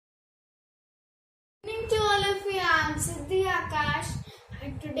evening to all of you. I'm Siddhi Akash,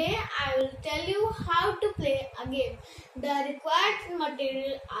 and today I will tell you how to play a game. The required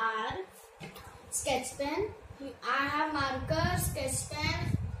material are sketch pen. I have marker, sketch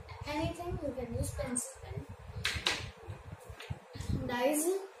pen, anything you can use, pencil pen. Dice.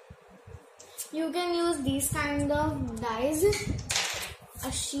 You can use these kind of dice.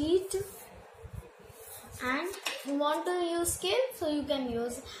 A sheet. And you want to use scale, so you can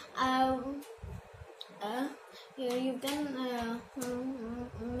use you can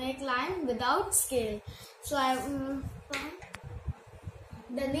make line without scale. So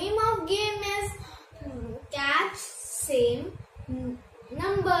the name of game is catch same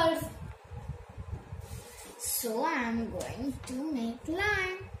numbers. So I am going to make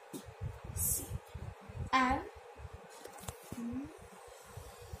line. See,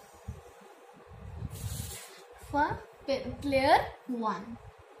 for player 1,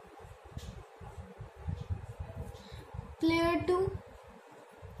 player 2.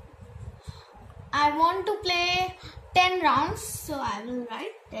 I want to play 10 rounds, so I will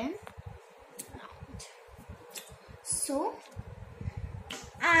write 10 rounds. So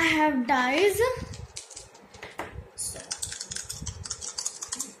I have dice. So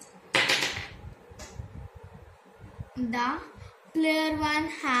the player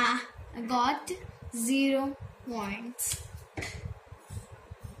 1 got 0 points.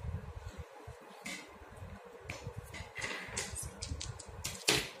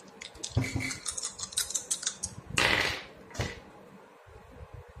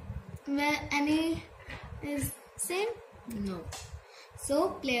 Where any is same? No. So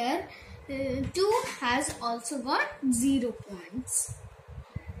player 2 has also got 0 points.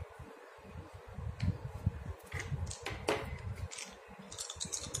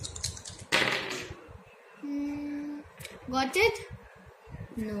 Got it?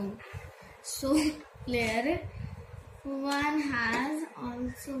 No. So player 1 has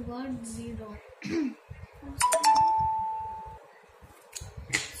also got 0.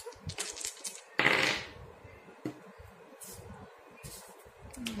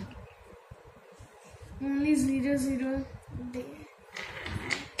 No. Only 0 0 there.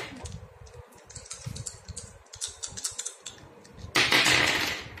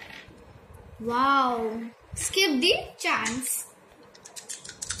 Wow. Skip the chance.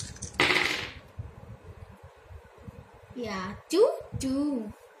 Yeah, 2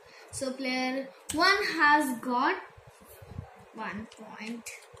 2. So player 1 has got 1 point.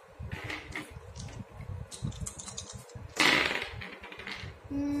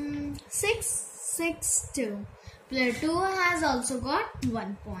 Six 6 2. Player 2 has also got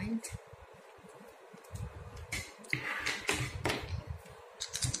 1 point.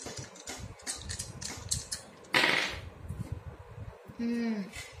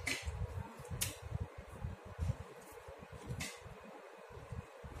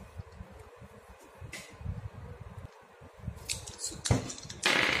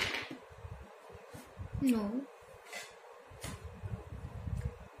 No.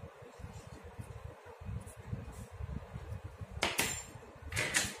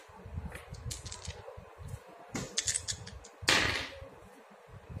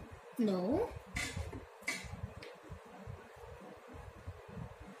 No.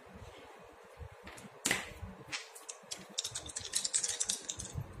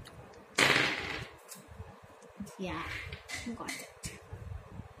 Yeah, got it.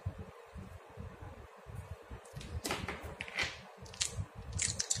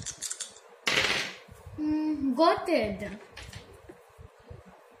 Got it.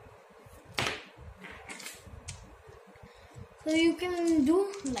 So you can do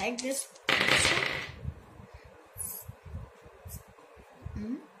like this.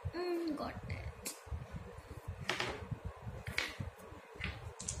 Got it.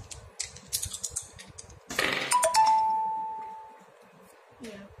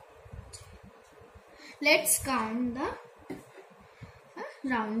 Yeah. Let's count the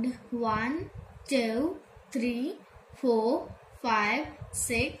round. 1, 2, 3, 4, 5,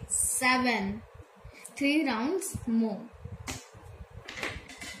 6, 7. 3 rounds more.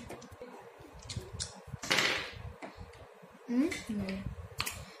 No.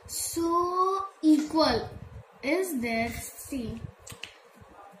 So equal is there. See,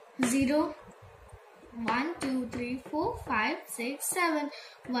 0, 1, 2, 3, 4, 5, 6, 7.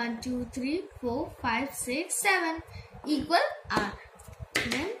 1, 2, 3, 4, 5, 6, 7 equal R.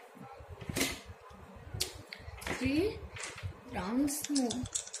 Then 3 rounds more.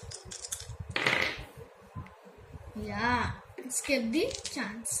 Yeah, skip the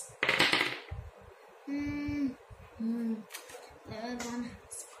chance. Level 1.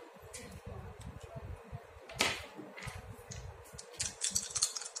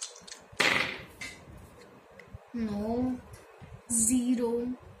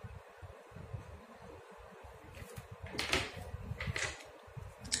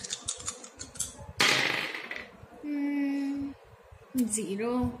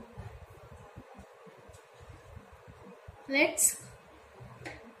 0. Let's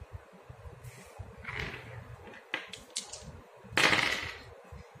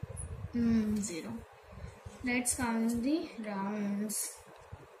 0. Let's count the rounds.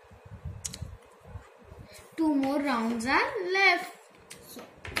 2 more rounds are left. So,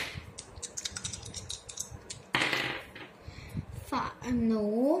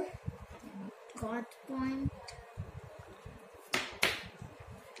 no, got point.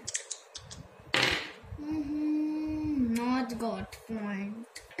 Not got point.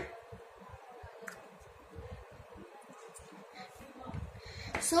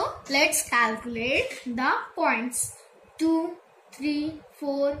 So let's calculate the points. 2, 3,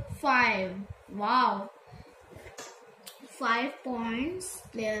 4, 5. Wow. 5 points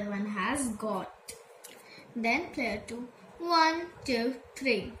player 1 has got. Then player 2. 1, 2,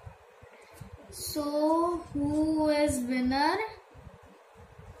 3. So who is winner?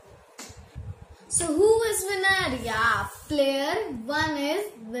 Yeah, player 1 is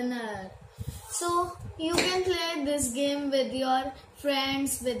winner. So you can play this game with your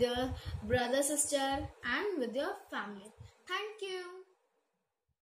friends, with your brother, sister, and with your family. Thank you.